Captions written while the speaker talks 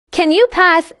Can you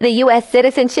pass the U.S.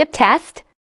 citizenship test?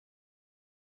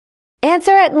 Answer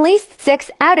at least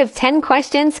 6 out of 10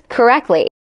 questions correctly.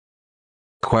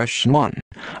 Question 1.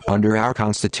 Under our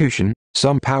Constitution,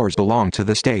 some powers belong to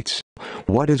the states.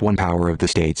 What is one power of the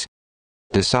states?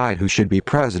 Decide who should be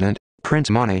president,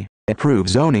 print money, approve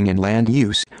zoning and land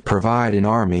use, provide an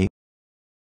army.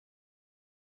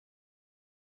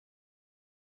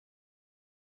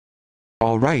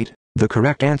 All right, the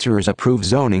correct answer is approve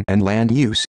zoning and land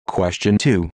use. Question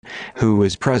 2. Who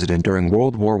was president during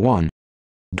World War I?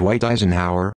 Dwight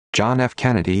Eisenhower, John F.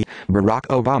 Kennedy, Barack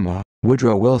Obama,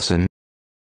 Woodrow Wilson.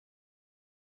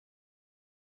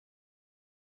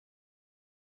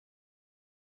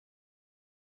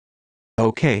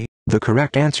 Okay, the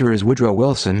correct answer is Woodrow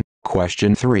Wilson.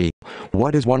 Question 3.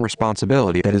 What is one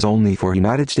responsibility that is only for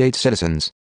United States citizens?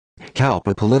 Help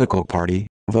a political party,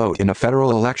 vote in a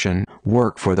federal election,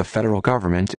 work for the federal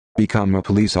government, become a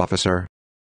police officer.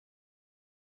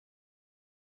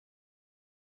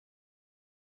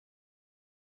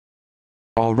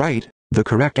 All right, the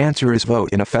correct answer is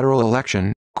vote in a federal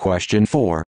election. Question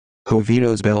 4. Who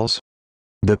vetoes bills?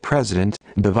 The President,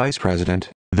 the Vice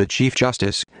President, the Chief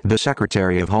Justice, the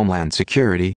Secretary of Homeland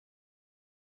Security.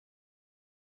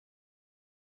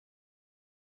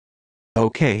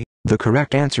 Okay, the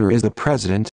correct answer is the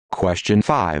President. Question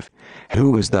 5.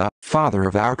 Who is the father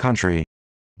of our country?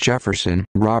 Jefferson,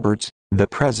 Roberts, the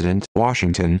President,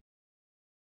 Washington.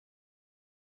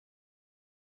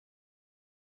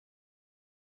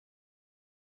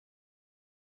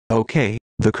 Okay,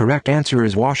 the correct answer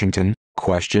is Washington.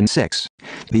 Question 6.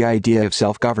 The idea of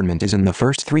self-government is in the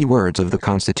first 3 words of the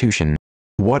Constitution.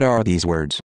 What are these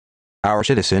words? Our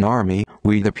citizen army,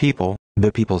 we the people,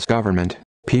 the people's government,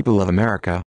 people of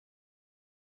America.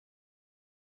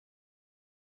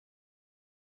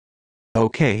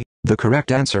 Okay, the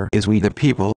correct answer is we the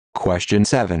people. Question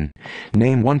 7.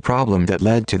 Name one problem that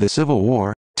led to the Civil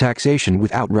War. Taxation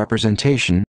without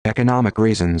representation, economic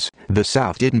reasons, the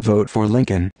South didn't vote for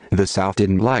Lincoln, the South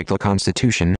didn't like the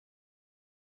Constitution.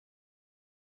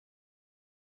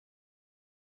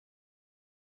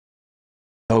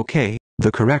 Okay,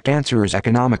 the correct answer is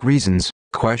economic reasons.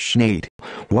 Question 8.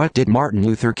 What did Martin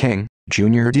Luther King,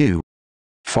 Jr. do?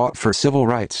 Fought for civil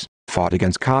rights, fought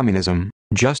against communism,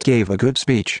 just gave a good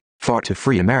speech, fought to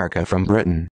free America from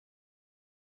Britain.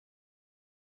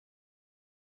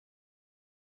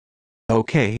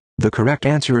 Okay, the correct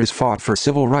answer is fought for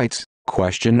civil rights.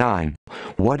 Question 9.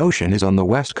 What ocean is on the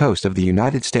west coast of the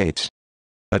United States?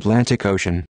 Atlantic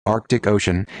Ocean, Arctic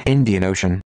Ocean, Indian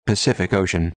Ocean, Pacific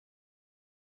Ocean.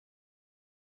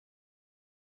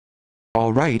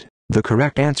 All right, the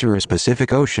correct answer is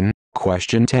Pacific Ocean.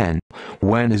 Question 10.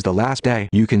 When is the last day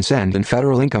you can send in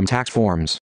federal income tax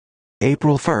forms?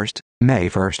 April 1st, May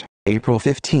 1st, April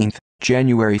 15th,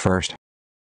 January 1st.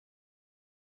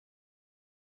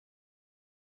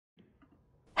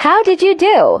 How did you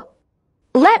do?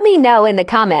 Let me know in the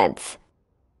comments.